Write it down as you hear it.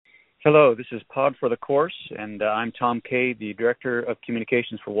Hello, this is Pod for the Course, and I'm Tom Kay, the Director of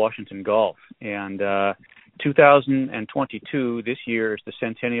Communications for Washington Golf. And 2022, this year, is the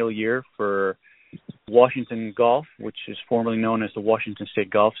centennial year for Washington Golf, which is formerly known as the Washington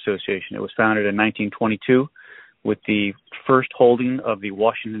State Golf Association. It was founded in 1922 with the first holding of the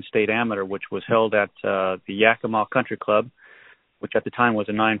Washington State Amateur, which was held at the Yakima Country Club, which at the time was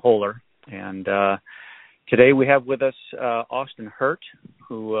a 9-holer. And today we have with us Austin Hurt,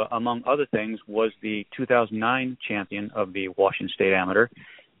 who, among other things, was the 2009 champion of the Washington State Amateur.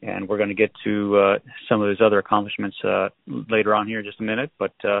 And we're going to get to some of his other accomplishments later on here in just a minute.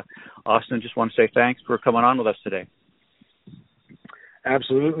 But Austin, just want to say thanks for coming on with us today.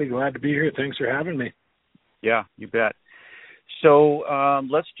 Absolutely. Glad to be here. Thanks for having me. Yeah, you bet. So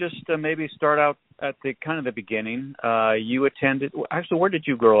let's just maybe start out at the the beginning. You attended. Actually, where did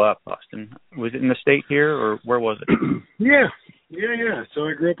you grow up, Austin? Was it in the state here, or where was it? Yeah. So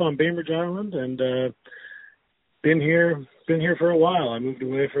I grew up on Bainbridge Island, and been here for a while. I moved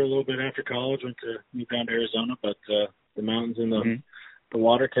away for a little bit after college. Moved down to Arizona, but the mountains and the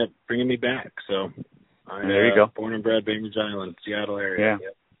water kept bringing me back. So there you go. Born and bred Bainbridge Island, Seattle area. Yeah.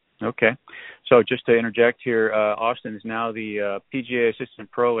 Yep. Okay. So just to interject here, Austin is now the PGA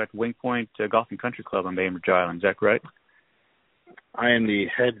Assistant Pro at Wing Point Golf and Country Club on Bainbridge Island. Is that correct? I am the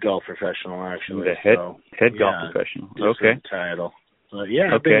head golf professional, actually. The head golf professional. Okay. Title. But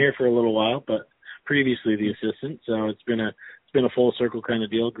I've been here for a little while, but previously the assistant. So it's been a full circle kind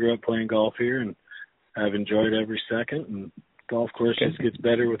of deal. Grew up playing golf here, and I've enjoyed every second. And golf course just gets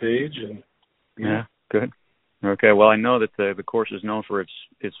better with age. And yeah, good. Okay, well, I know that the course is known for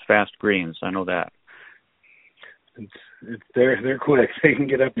its fast greens. I know that. They're quick. They can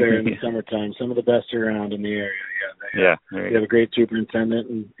get up there in the summertime. Some of the best around in the area. They have a great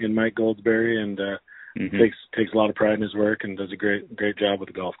superintendent in Mike Goldsberry, and takes a lot of pride in his work and does a great job with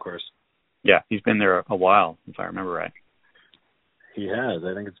the golf course. Yeah, he's been there a while, if I remember right. He has.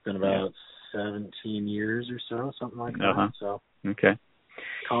 I think it's been about 17 years or so, something like that. So okay,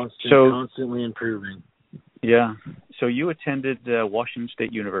 constantly improving. Yeah. So you attended Washington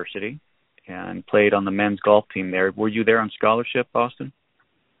State University and played on the men's golf team there. Were you there on scholarship, Austin?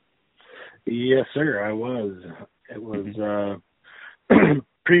 Yes, sir, I was. It was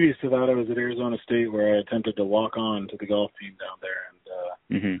previous to that, I was at Arizona State, where I attempted to walk on to the golf team down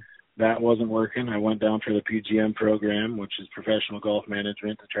there, and that wasn't working. I went down for the PGM program, which is professional golf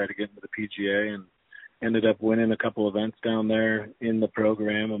management, to try to get into the PGA, and ended up winning a couple events down there in the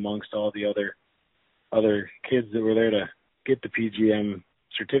program amongst all the other kids that were there to get the PGM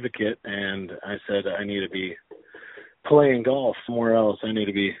certificate. And I said, I need to be playing golf somewhere else. I need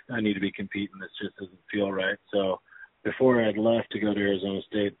to be competing. This just doesn't feel right. So before I'd left to go to Arizona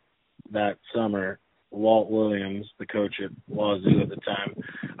State that summer, Walt Williams, the coach at Wazoo at the time,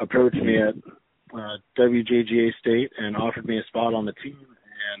 approached me at WJGA State and offered me a spot on the team.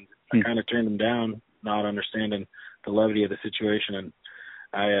 And I kind of turned him down, not understanding the levity of the situation. And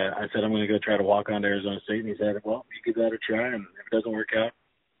I said, I'm going to go try to walk on to Arizona State. And he said, well, you give that a try, and if it doesn't work out,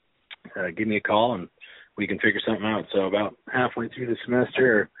 give me a call and we can figure something out. So about halfway through the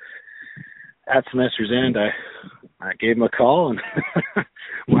semester, or at semester's end, I gave him a call and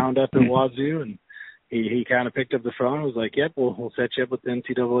wound up at Wazoo, and he kind of picked up the phone and was like, yep, we'll set you up with the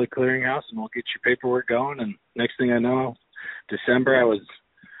NCAA clearinghouse and we'll get your paperwork going. And next thing I know, December, I was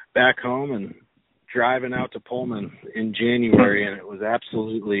back home and driving out to Pullman in January, and it was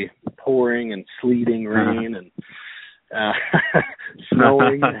absolutely pouring and sleeting rain and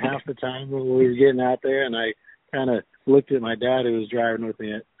snowing half the time when we were getting out there. And I kind of looked at my dad, who was driving with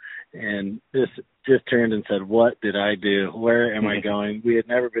me, and just turned and said, what did I do? Where am I going? We had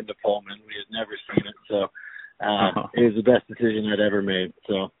never been to Pullman. We had never seen it. So it was the best decision I'd ever made.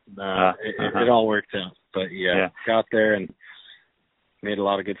 So it all worked out. But got there and made a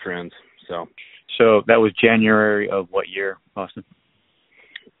lot of good friends. So that was January of what year, Austin?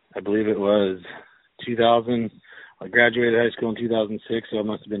 I believe it was 2000. I graduated high school in 2006, so it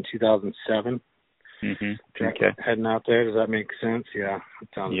must have been 2007. Okay. Heading out there. Does that make sense? Yeah, that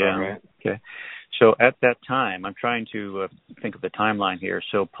sounds about right. Okay. So at that time, I'm trying to think of the timeline here.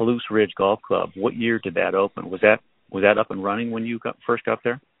 So Palouse Ridge Golf Club, what year did that open? Was that up and running when you first got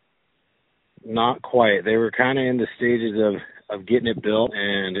there? Not quite. They were kind of in the stages of getting it built,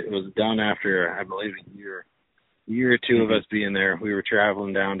 and it was done after, I believe, a year or two of us being there. We were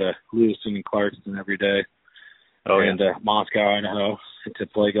traveling down to Lewiston and Clarkston every day, Moscow, Idaho, to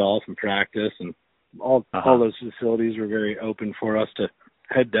play golf and practice, and all those facilities were very open for us to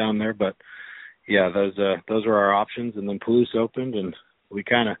head down there. But those were our options. And then Palouse opened, and we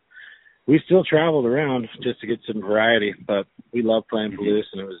kind of we still traveled around just to get some variety, but we loved playing Palouse,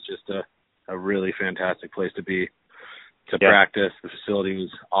 and it was just a really fantastic place to be, to practice. The facility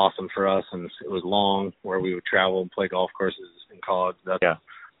was awesome for us, and it was long, where we would travel and play golf courses in college.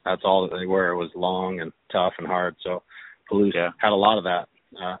 That's all that they were, was long and tough and hard. So Palouse had a lot of that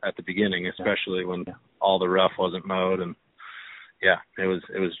at the beginning, especially when all the rough wasn't mowed, and it was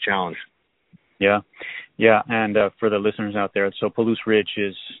a challenge. Yeah, and for the listeners out there, so Palouse Ridge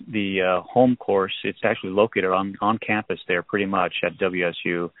is the home course. It's actually located on campus there, pretty much at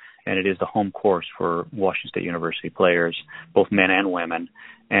WSU, and it is the home course for Washington State University players, both men and women,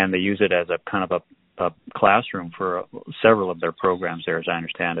 and they use it as a kind of a classroom for several of their programs there, as I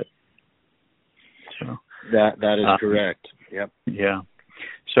understand it. So that is correct. Yep. Yeah.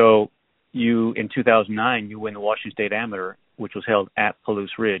 So you, in 2009, you win the Washington State Amateur, which was held at Palouse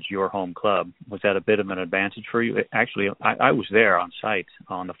Ridge, your home club. Was that a bit of an advantage for you? Actually, I was there on site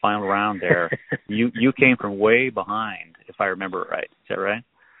on the final round there. You came from way behind, if I remember it right. Is that right?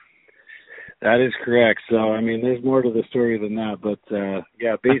 That is correct. So, I mean, there's more to the story than that. But,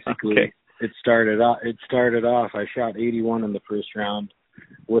 basically, it started off, I shot 81 in the first round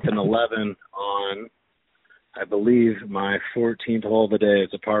with an 11 on, I believe, my 14th hole of the day.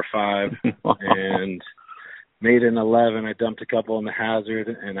 It's a par 5. And made an 11. I dumped a couple in the hazard,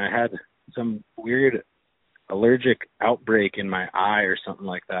 and I had some weird allergic outbreak in my eye or something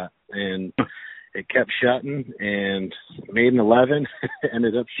like that. And it kept shutting, and made an 11,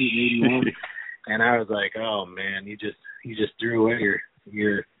 ended up shooting 81. And I was like, oh man, you just threw away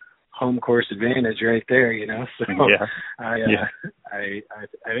your home course advantage right there, you know? So I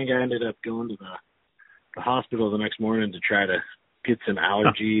think I ended up going to the hospital the next morning to try to get some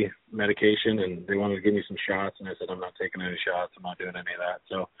allergy medication, and they wanted to give me some shots, and I said, I'm not taking any shots. I'm not doing any of that.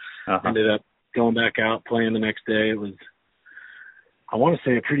 So ended up going back out, playing the next day. It was, I want to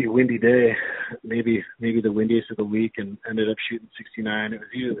say, a pretty windy day, maybe the windiest of the week, and ended up shooting 69. It was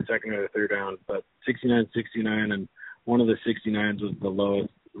either the second or the third round, but 69, and one of the 69s was the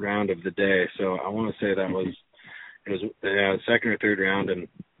lowest round of the day. So I want to say it was the second or third round, and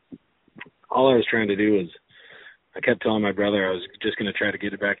all I was trying to do was, I kept telling my brother I was just going to try to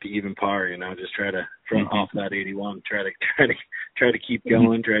get it back to even par, you know, just try to front off that 81, try to keep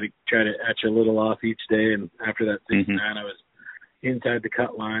going, try to etch a little off each day. And after that 69, I was inside the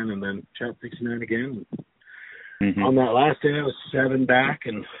cut line, and then shot 69 again. On that last day, I was 7 back,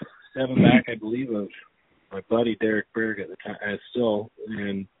 I believe, of my buddy Derek Berg at the time.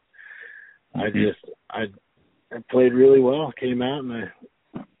 And I played really well. Came out and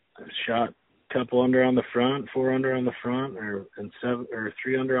I shot couple under on the front, 4 under on the front, and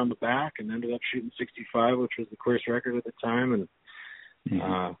 3 under on the back, and ended up shooting 65, which was the course record at the time.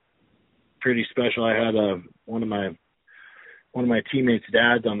 And pretty special. I had one of my teammates'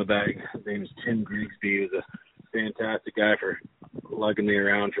 dads on the bag. His name is Tim Grigsby. He was a fantastic guy for lugging me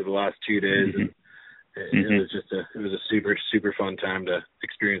around for the last 2 days, and it was a super, super fun time to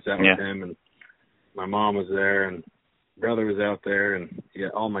experience that with him. And my mom was there, and brother was out there, and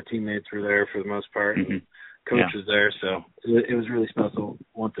all my teammates were there for the most part, and coach was there, so it was really special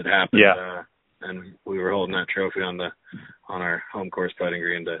once it happened. And we were holding that trophy on our home course putting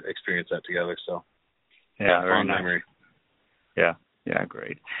green to experience that together. So very fun nice memory. Yeah,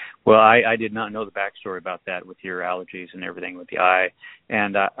 great. Well, I did not know the backstory about that with your allergies and everything with the eye,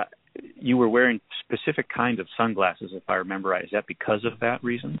 and you were wearing specific kinds of sunglasses, if I remember right. Is that because of that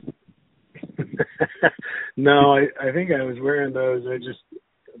reason? No, I think I was wearing those.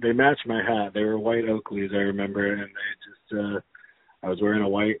 They matched my hat. They were white Oakleys, I remember, and I was wearing a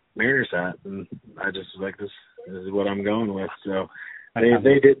white Mariners hat, and I just was like, this is what I'm going with. So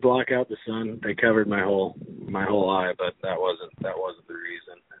they did block out the sun. They covered my whole eye, but that wasn't the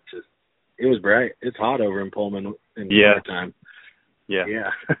reason. It was bright. It's hot over in Pullman in summertime.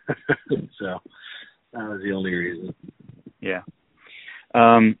 Yeah. So that was the only reason. Yeah.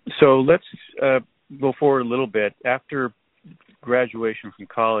 So let's go forward a little bit. After graduation from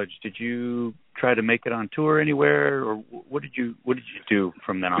college, did you try to make it on tour anywhere, or what did you do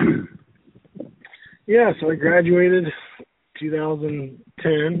from then on? Yeah, so I graduated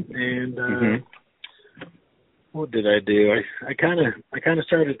 2010, and what did I do? I kind of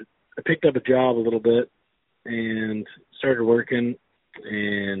started. I picked up a job a little bit and started working,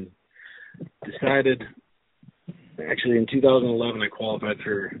 and decided. Actually, in 2011, I qualified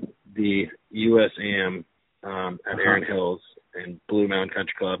for the USAM at Erin Hills and Blue Mountain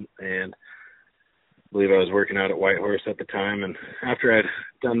Country Club, and I believe I was working out at Whitehorse at the time. And after I'd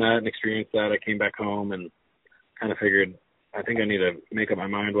done that and experienced that, I came back home and kind of figured, I think I need to make up my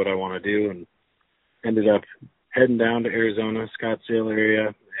mind what I want to do, and ended up heading down to Arizona, Scottsdale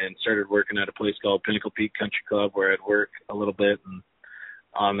area, and started working at a place called Pinnacle Peak Country Club, where I'd work a little bit, and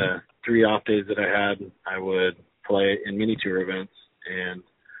on the 3 off days that I had, I would play in mini tour events, and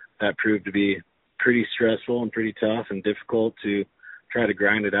that proved to be pretty stressful and pretty tough and difficult to try to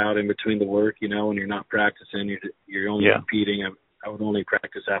grind it out in between the work. You know, when you're not practicing, you're only competing. I would only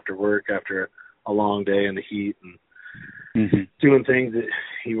practice after work, after a long day in the heat, and doing things that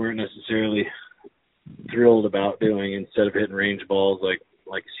you weren't necessarily thrilled about doing, instead of hitting range balls like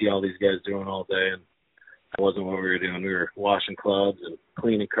you see all these guys doing all day. And that wasn't what we were doing. We were washing clubs and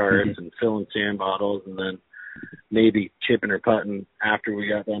cleaning carts and filling sand bottles, and then maybe chipping or putting after we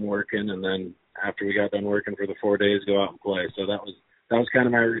got done working, and then after we got done working for the 4 days, go out and play. So that was kind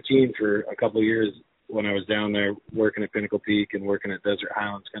of my routine for a couple of years when I was down there working at Pinnacle Peak and working at Desert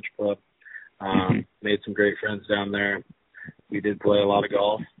Highlands Country Club. Made some great friends down there. We did play a lot of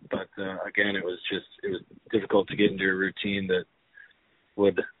golf, but again, it was difficult to get into a routine that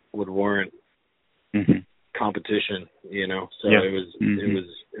would warrant competition, you know. So it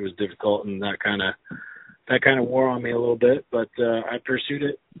was difficult, and that kind of wore on me a little bit. But I pursued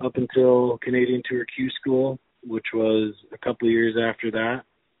it up until Canadian Tour Q School, which was a couple of years after that.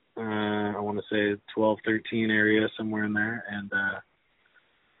 I want to say 12, 13 area, somewhere in there, and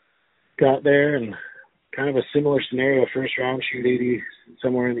got there, and kind of a similar scenario. First round, shoot 80,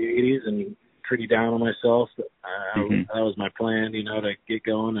 somewhere in the 80s, and pretty down on myself. That was my plan, you know, to get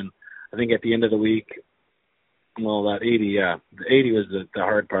going. And I think at the end of the week, well, that 80, the 80 was the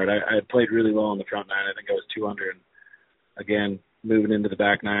hard part. I had played really well on the front nine. I think I was 200. And again, moving into the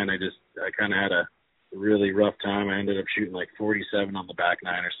back nine, I kind of had a really rough time. I ended up shooting like 47 on the back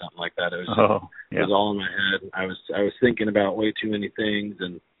nine or something like that. It was all in my head. I was thinking about way too many things,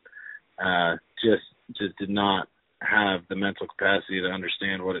 and just did not have the mental capacity to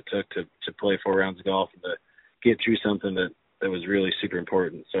understand what it took to play 4 rounds of golf and to get through something that was really super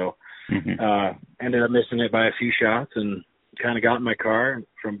important. So ended up missing it by a few shots, and kind of got in my car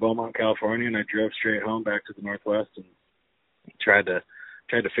from Beaumont, California, and I drove straight home back to the Northwest and tried to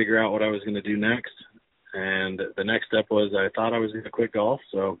figure out what I was going to do next. And the next step was, I thought I was going to quit golf,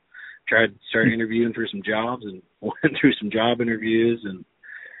 so tried to start interviewing for some jobs, and went through some job interviews. And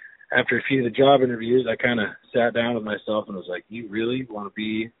after a few of the job interviews, I kind of sat down with myself and was like, you really want to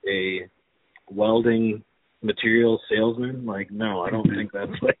be a welding material salesman? Like, no, I don't think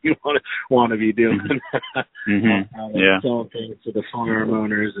that's what you want to be doing. Selling things to the farm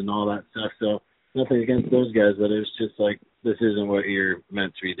owners and all that stuff. So nothing against those guys, but it was just like, this isn't what you're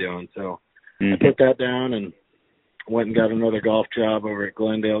meant to be doing. So I put that down and went and got another golf job over at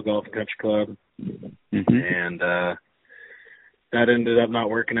Glendale Golf and Country Club. And that ended up not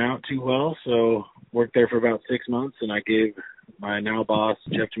working out too well. So worked there for about 6 months, and I gave my now boss,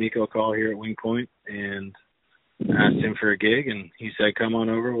 Jeff D'Amico, a call here at Wing Point and asked him for a gig. And he said, come on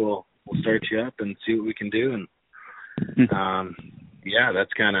over, we'll start you up and see what we can do. And that's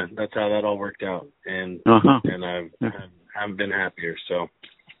how that all worked out. And I haven't been happier. So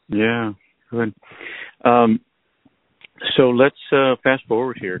good. So let's fast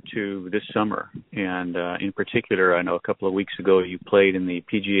forward here to this summer, and in particular, I know a couple of weeks ago you played in the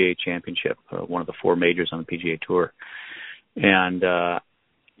PGA Championship, one of the 4 majors on the PGA Tour, and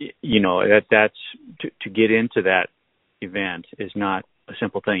you know that's to get into that event is not a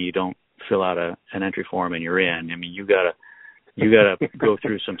simple thing. You don't fill out an entry form and you're in. I mean, you gotta go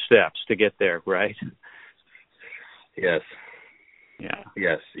through some steps to get there, right? Yes. Yeah.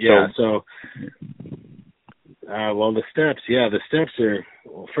 Yes. Yeah. So the steps are,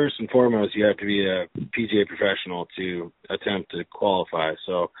 well, first and foremost, you have to be a PGA professional to attempt to qualify.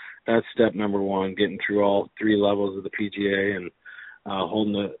 So that's step number 1, getting through all 3 levels of the PGA and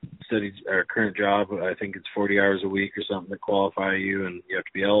holding our current job. I think it's 40 hours a week or something to qualify you, and you have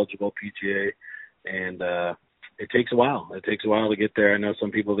to be eligible PGA. And it takes a while. It takes a while to get there. I know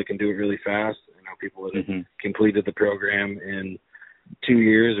some people that can do it really fast. I know people that have completed the program in 2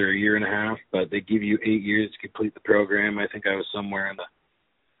 years or a year and a half, but they give you 8 years to complete the program. I think I was somewhere in the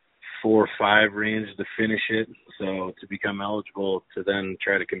 4 or 5 range to finish it. So to become eligible to then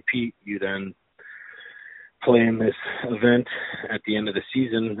try to compete, you then play in this event at the end of the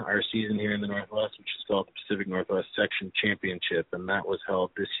season, our season here in the Northwest, which is called the Pacific Northwest Section Championship, and that was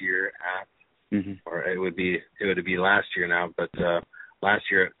held this year at, or it would be last year now, but last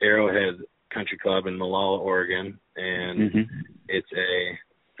year at Arrowhead Country Club in Molalla, Oregon, and it's a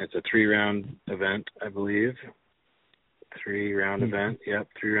 3-round event, I believe. 3-round event. Yep,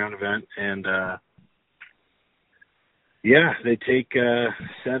 3-round event. And they take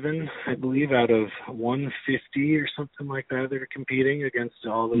 7, I believe, out of 150 or something like that that are competing against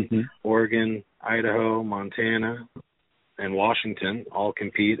all of Oregon, Idaho, Montana, and Washington all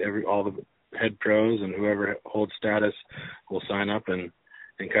compete. All the head pros and whoever holds status will sign up and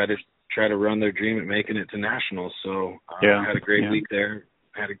kind of try to run their dream at making it to nationals. So I had a great week there.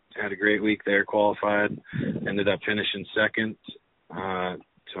 Had a great week there. Qualified. Ended up finishing second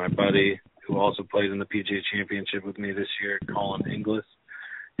to my buddy who also played in the PGA Championship with me this year, Colin Inglis.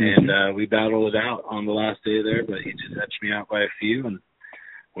 And we battled it out on the last day there, but he just edged me out by a few. And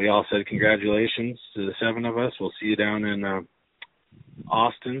we all said congratulations to the 7 of us. We'll see you down in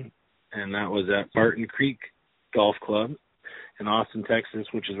Austin. And that was at Barton Creek Golf Club in Austin, Texas,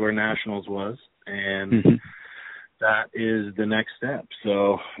 which is where Nationals was. And that is the next step.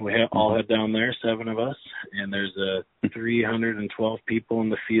 So we all head down there, 7 of us, and there's 312 people in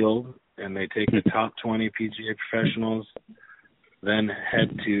the field, and they take the top 20 PGA professionals, then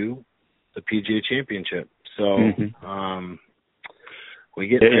head to the PGA Championship. So we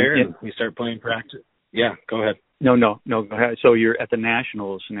get there and we start playing practice. Yeah, go ahead. No, go ahead. So you're at the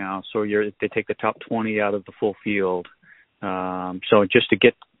Nationals now. So they take the top 20 out of the full field. So just to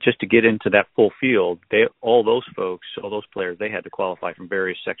get into that full field, all those players, they had to qualify from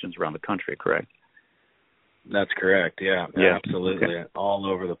various sections around the country, correct? That's correct. Yeah. Absolutely. Okay. All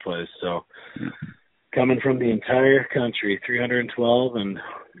over the place. So coming from the entire country, 312, and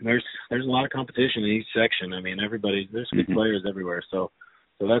there's a lot of competition in each section. I mean, there's good players everywhere. So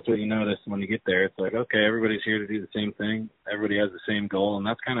that's what you notice when you get there. It's like, okay, everybody's here to do the same thing. Everybody has the same goal, and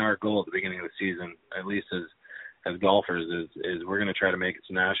that's kind of our goal at the beginning of the season, at least as golfers, is we're going to try to make it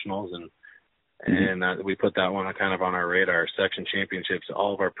to nationals, and we put that one kind of on our radar. Section championships,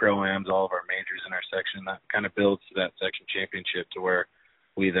 all of our pro-ams, all of our majors in our section, that kind of builds to that section championship to where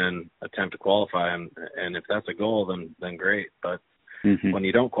we then attempt to qualify, and if that's a goal, then great. But when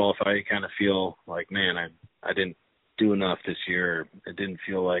you don't qualify, you kind of feel like, man, I didn't do enough this year. It didn't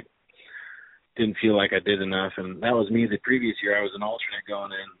feel like I did enough, and that was me the previous year. I was an alternate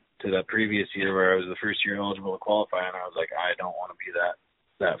going in to that previous year where I was the first year eligible to qualify, and I was like, I don't want to be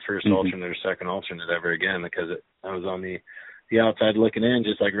that first alternate or second alternate ever again, because I was on the outside looking in,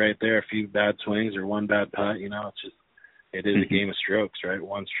 just like right there, a few bad swings or one bad putt, it is a game of strokes, right?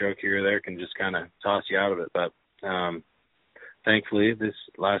 One stroke here or there can just kind of toss you out of it. But thankfully this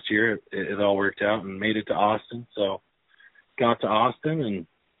last year it all worked out and made it to Austin. So got to Austin and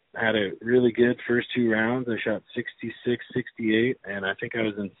had a really good first 2 rounds. I shot 66, 68, and I think I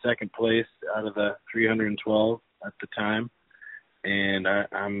was in second place out of the 312 at the time. And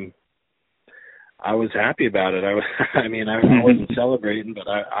I was happy about it. I wasn't celebrating, but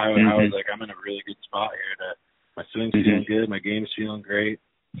I was like, I'm in a really good spot here. My swing's feeling good, my game's feeling great.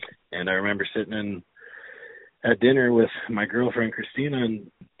 And I remember sitting at dinner with my girlfriend Christina,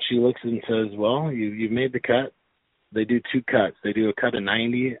 and she looks and says, well, you've made the cut. They do 2 cuts. They do a cut of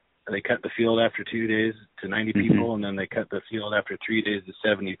 90. They cut the field after 2 days to 90 people, and then they cut the field after 3 days to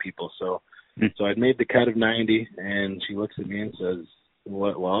 70 people. So I'd made the cut of 90, and she looks at me and says,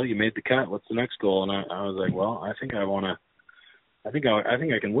 well, you made the cut. What's the next goal? And I was like, well, I think I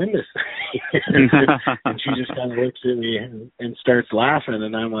can win this. And she just kind of looks at me and starts laughing,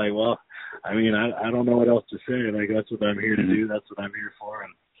 and I'm like, well, I mean, I don't know what else to say. Like, that's what I'm here to do. That's what I'm here for.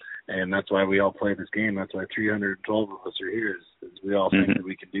 And that's why we all play this game. That's why 312 of us are here, is we all think that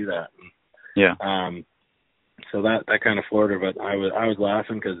we can do that. And, so that kind of floored her, but I was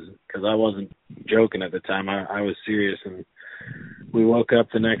laughing because I wasn't joking at the time. I was serious. And we woke up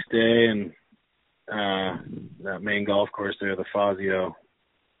the next day, and that main golf course there, the Fazio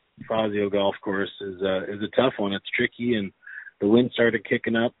golf course, is a tough one. It's tricky, and the wind started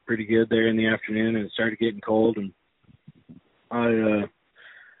kicking up pretty good there in the afternoon, and it started getting cold, and I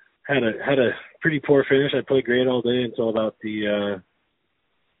had a pretty poor finish. I played great all day until about the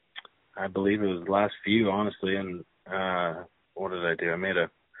I believe it was the last few, honestly. And what did I do? I made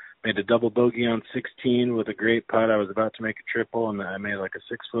a double bogey on 16 with a great putt. I was about to make a triple, and I made like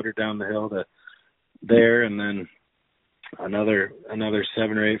a 6-footer down the hill to there, and then another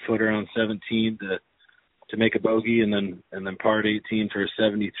 7 or 8 footer on 17 to make a bogey, and then par 18 for a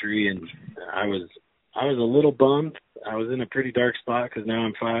 73. And I was a little bummed. I was in a pretty dark spot because now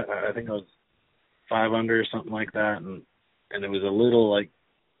I think I was 5 under or something like that, and it was a little like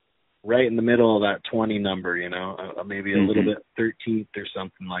right in the middle of that 20 number, maybe a little bit 13th or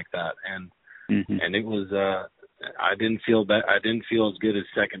something like that. And it was I didn't feel as good as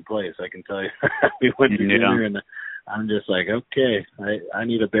second place, I can tell you. We went to dinner, and I'm just like, okay, I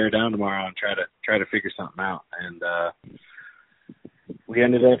need to bear down tomorrow and try to figure something out. And we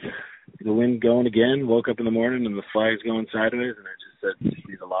ended up the wind going again. Woke up in the morning and the flag's going sideways, and I just said, just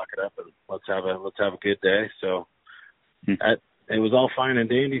need to lock it up and let's have a good day. So it was all fine and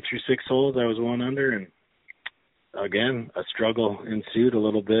dandy through 6 holes. I was 1 under, and again, a struggle ensued a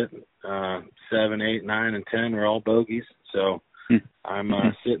little bit. 7, 8, 9, and 10 were all bogeys. So I'm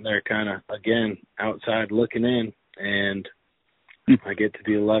sitting there kind of, again, outside looking in, and I get to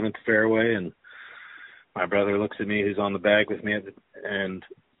the 11th fairway, and my brother looks at me, who's on the bag with me, and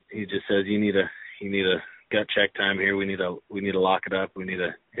he just says, you need a gut check time here. We need to lock it up. We need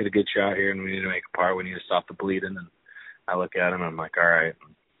to hit a good shot here, and we need to make a par. We need to stop the bleeding. And I look at him, and I'm like, all right.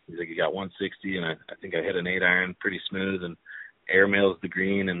 He's like, you got 160, and I think I hit an 8-iron pretty smooth and airmails the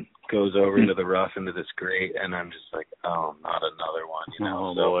green and goes over into the rough into this grate, and I'm just like, oh, not another one, you know.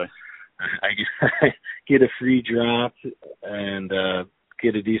 Oh, boy. I get a free drop and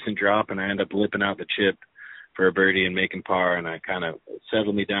get a decent drop, and I end up lipping out the chip for a birdie and making par, and I kind of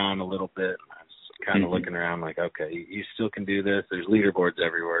settled me down a little bit. I was kind of looking around like, okay, you still can do this. There's leaderboards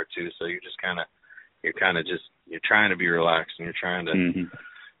everywhere too, so you're trying to be relaxed, and you're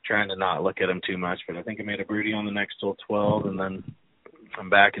trying to not look at them too much. But I think I made a birdie on the next hole, 12, and then I'm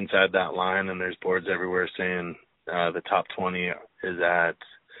back inside that line, and there's boards everywhere saying the top 20 is at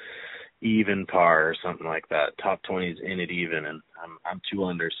even par or something like that. Top 20 is in it even, and I'm 2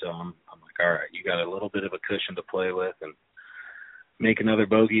 under, so I'm like, all right, you got a little bit of a cushion to play with, and make another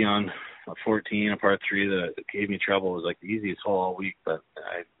bogey on a 14, a par 3 that gave me trouble. It was like the easiest hole all week, but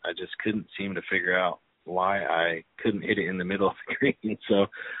I just couldn't seem to figure out why I couldn't hit it in the middle of the green. So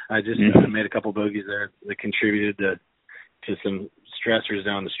I just made a couple bogeys there that contributed to some stressors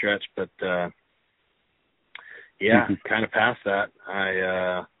down the stretch. But kind of past that,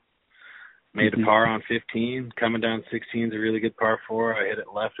 I made a par on 15. Coming down 16 is a really good par 4. I hit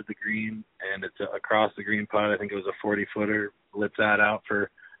it left of the green, and it's across the green putt. I think it was a 40-footer. Lit that out for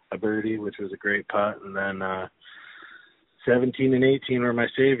a birdie, which was a great putt. And then 17 and 18 were my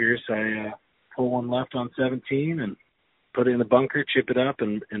saviors. I pull one left on 17 and put it in the bunker, chip it up,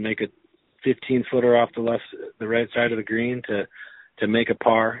 and make a 15-footer off the right side of the green to make a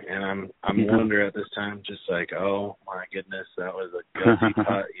par. And I'm wondering at this time, just like, oh my goodness, that was a gutsy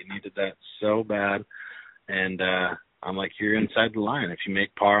putt. You needed that so bad. And I'm like, you're inside the line. If you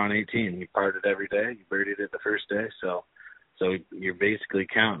make par on 18, you parred it every day. You birdied it the first day, so you're basically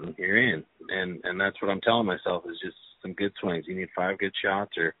counting. You're in, and that's what I'm telling myself is just some good swings. You need 5 good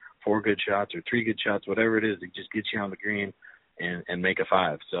shots or 4 good shots or 3 good shots, whatever it is, it just gets you on the green and make a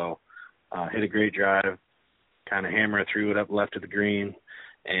 5. So hit a great drive, kind of hammer threw it up left of the green,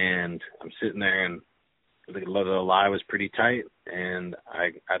 and I'm sitting there, and the lie was pretty tight, and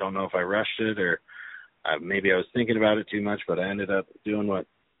I don't know if I rushed it or maybe I was thinking about it too much, but I ended up doing what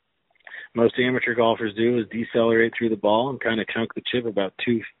most amateur golfers do, is decelerate through the ball and kind of chunk the chip about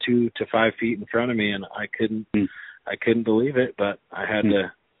 2 to 5 feet in front of me, and I couldn't believe it, but I had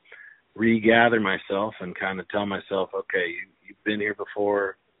to regather myself and kind of tell myself, okay, you've been here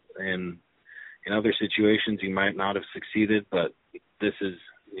before, and in other situations you might not have succeeded, but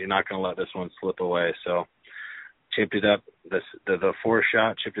you're not going to let this one slip away. So chipped it up, the 4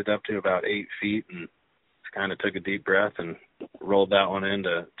 shot, chipped it up to about 8 feet, and kind of took a deep breath and rolled that one in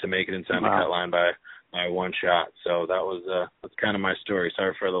to make it inside the cut line by 1 shot. So that's kind of my story.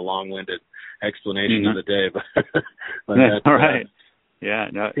 Sorry for the long-winded explanation of the day, but that's all right. Yeah,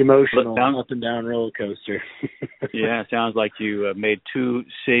 no, emotional, up and down roller coaster. Yeah, sounds like you made 2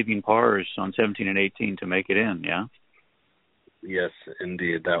 saving pars on 17 and 18 to make it in. Yeah. Yes,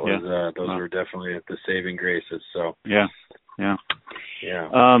 indeed. That was those were definitely the saving graces. So yeah.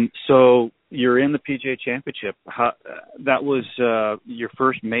 So you're in the PGA Championship. That was your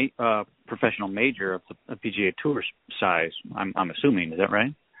first professional major of the PGA Tour size. I'm assuming. Is that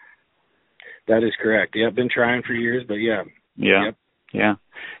right? That is correct. Yeah, I've been trying for years, but yeah. Yeah. Yep. Yeah.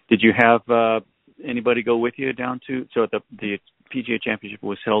 Did you have anybody go with you down to? So the PGA Championship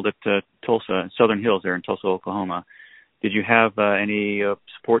was held at Tulsa, Southern Hills, there in Tulsa, Oklahoma. Did you have any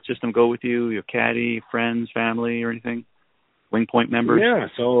support system go with you? Your caddy, friends, family, or anything? Wing Point members? Yeah.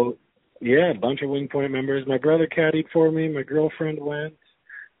 So a bunch of Wing Point members. My brother caddied for me. My girlfriend went.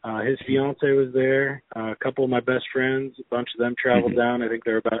 His fiance was there. A couple of my best friends. A bunch of them traveled down. I think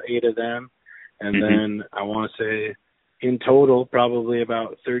there were about 8 of them. And then I want to say, in total, probably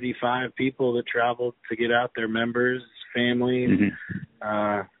about 35 people that traveled to get out, their members, family.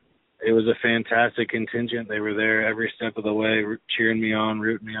 It was a fantastic contingent. They were there every step of the way, cheering me on,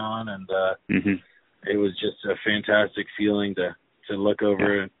 rooting me on, and it was just a fantastic feeling to look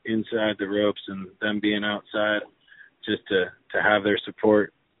over inside the ropes and them being outside, just to have their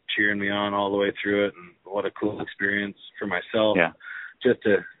support, cheering me on all the way through it, and what a cool experience for myself. Yeah. Just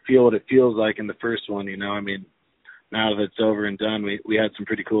to feel what it feels like in the first one, you know. I mean, now that it's over and done, we had some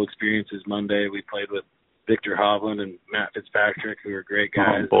pretty cool experiences Monday. We played with Victor Hovland and Matt Fitzpatrick, who are great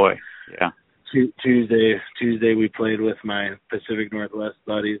guys. Oh, boy. Yeah. Tuesday we played with my Pacific Northwest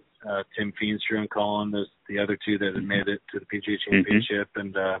buddies, Tim Feenstra and Colin, the other two that had made it to the PGA Championship,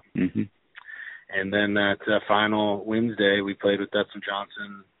 and then that final Wednesday we played with Dustin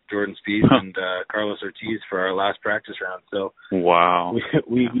Johnson, Jordan Spieth, and Carlos Ortiz for our last practice round. So wow,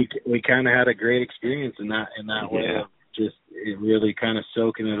 we kind of had a great experience in that way of just it really kind of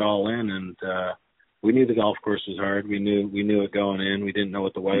soaking it all in, and we knew the golf course was hard. We knew it going in. We didn't know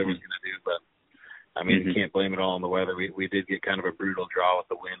what the weather was going to do, but I mean, you can't blame it all on the weather. We did get kind of a brutal draw with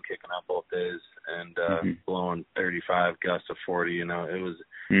the wind kicking up both days and blowing 35 gusts of 40. You know, it was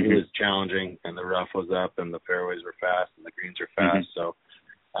challenging, and the rough was up, and the fairways were fast, and the greens were fast. So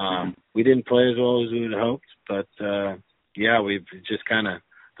we didn't play as well as we would have hoped, but we've just kind of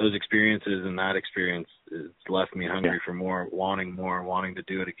those experiences and that experience it's left me hungry for more, wanting to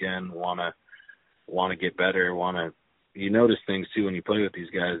do it again, want to get better, you notice things too when you play with these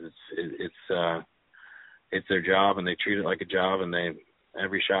guys. It's their job, and they treat it like a job, and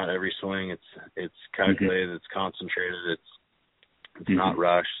every shot, every swing, it's calculated, it's concentrated, it's not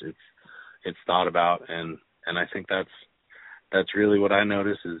rushed, it's thought about, and I think that's really what I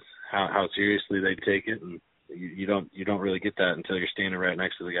notice is how seriously they take it, and you don't really get that until you're standing right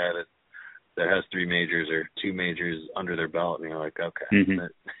next to the guy that has 3 majors or 2 majors under their belt, and you're like, okay,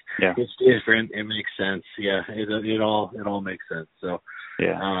 it's different, it makes sense, it all makes sense. So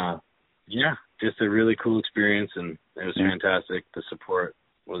just a really cool experience, and it was fantastic. The support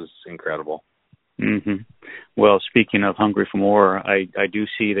was incredible. Well, speaking of hungry for more, I do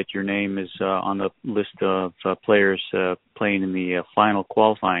see that your name is on the list of players playing in the final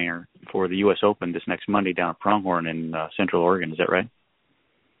qualifier for the U.S. Open this next Monday down at Pronghorn in Central Oregon. Is that right?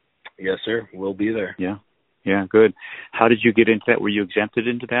 Yes, sir. We'll be there. Yeah, good. How did you get into that? Were you exempted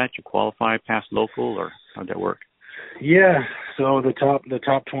into that? You qualify past local, or how'd that work? Yeah, so the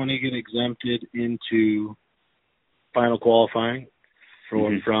top 20 get exempted into final qualifying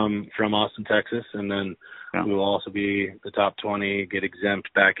from Austin, Texas, and then we will also be the top 20 get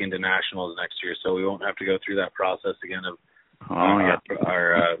exempt back into nationals next year. So we won't have to go through that process again of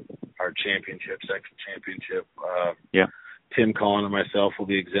our championship, section championship. Tim, Colin, and myself will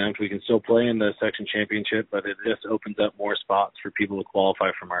be exempt. We can still play in the section championship, but it just opens up more spots for people to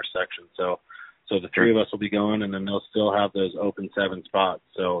qualify from our section. So the 3 of us will be going, and then they'll still have those open 7 spots.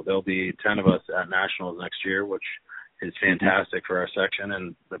 So there'll be 10 of us at nationals next year, which is fantastic for our section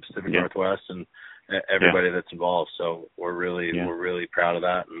and the Pacific Northwest and everybody that's involved. So we're really proud of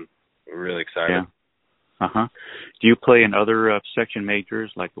that, and we're really excited. Do you play in other section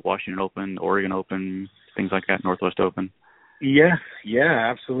majors like the Washington Open, Oregon Open, things like that, Northwest Open? Yeah,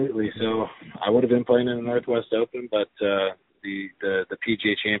 absolutely. So I would have been playing in the Northwest Open, but the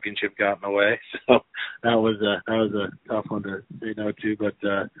PGA Championship got in the way, so that was a tough one to say no to. But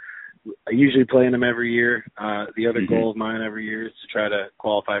I usually play in them every year. The other goal of mine every year is to try to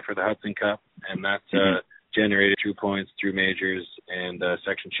qualify for the Hudson Cup, and that's generated through points, through majors, and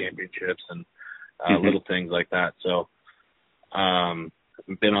section championships, and little things like that. So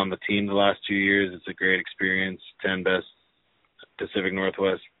I've been on the team the last 2 years. It's a great experience. 10 best Pacific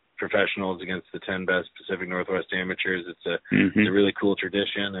Northwest professionals against the 10 best Pacific Northwest amateurs. It's a really cool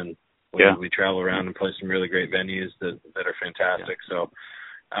tradition, and we travel around and play some really great venues that are fantastic. So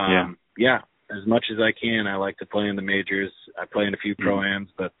as much as I can, I like to play in the majors. I play in a few pro-ams,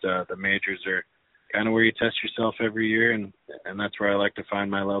 but the majors are kind of where you test yourself every year, and that's where I like to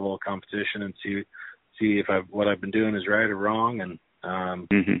find my level of competition and see if what I've been doing is right or wrong. And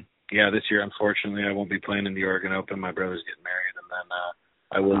this year, unfortunately, I won't be playing in the Oregon Open. My brother's getting married, and then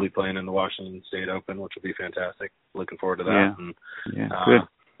I will be playing in the Washington State Open, which will be fantastic. Looking forward to that. Good.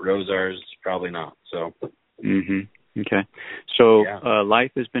 Rosars, probably not. So. Okay. So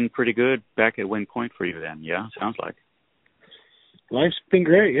life has been pretty good back at Wind Point for you then, yeah? Sounds like. Life's been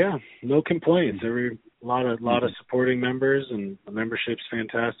great, yeah. No complaints. A lot of supporting members, and the membership's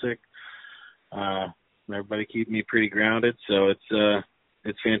fantastic. Everybody keep me pretty grounded, so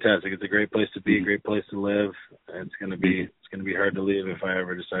it's fantastic. It's a great place to be, a great place to live. It's gonna be hard to leave if I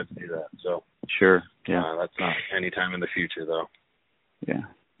ever decide to do that. So that's not anytime in the future though. Yeah.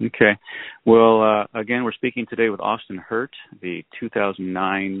 Okay. Well, again, we're speaking today with Austin Hurt, the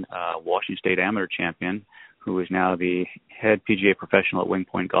 2009 Washington State Amateur Champion, who is now the head PGA professional at Wind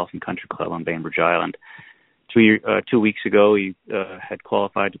Point Golf and Country Club on Bainbridge Island. 2 weeks ago, he had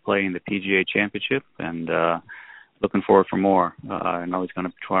qualified to play in the PGA Championship, and looking forward for more. I know he's going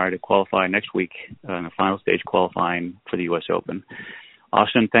to try to qualify next week in the final stage qualifying for the U.S. Open.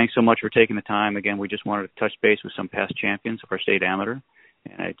 Austin, thanks so much for taking the time. Again, we just wanted to touch base with some past champions of our state amateur,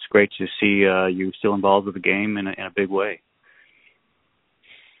 and it's great to see you still involved with the game in a big way.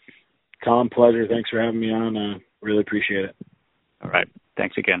 Tom, pleasure. Thanks for having me on. Really appreciate it. All right.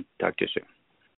 Thanks again. Talk to you soon.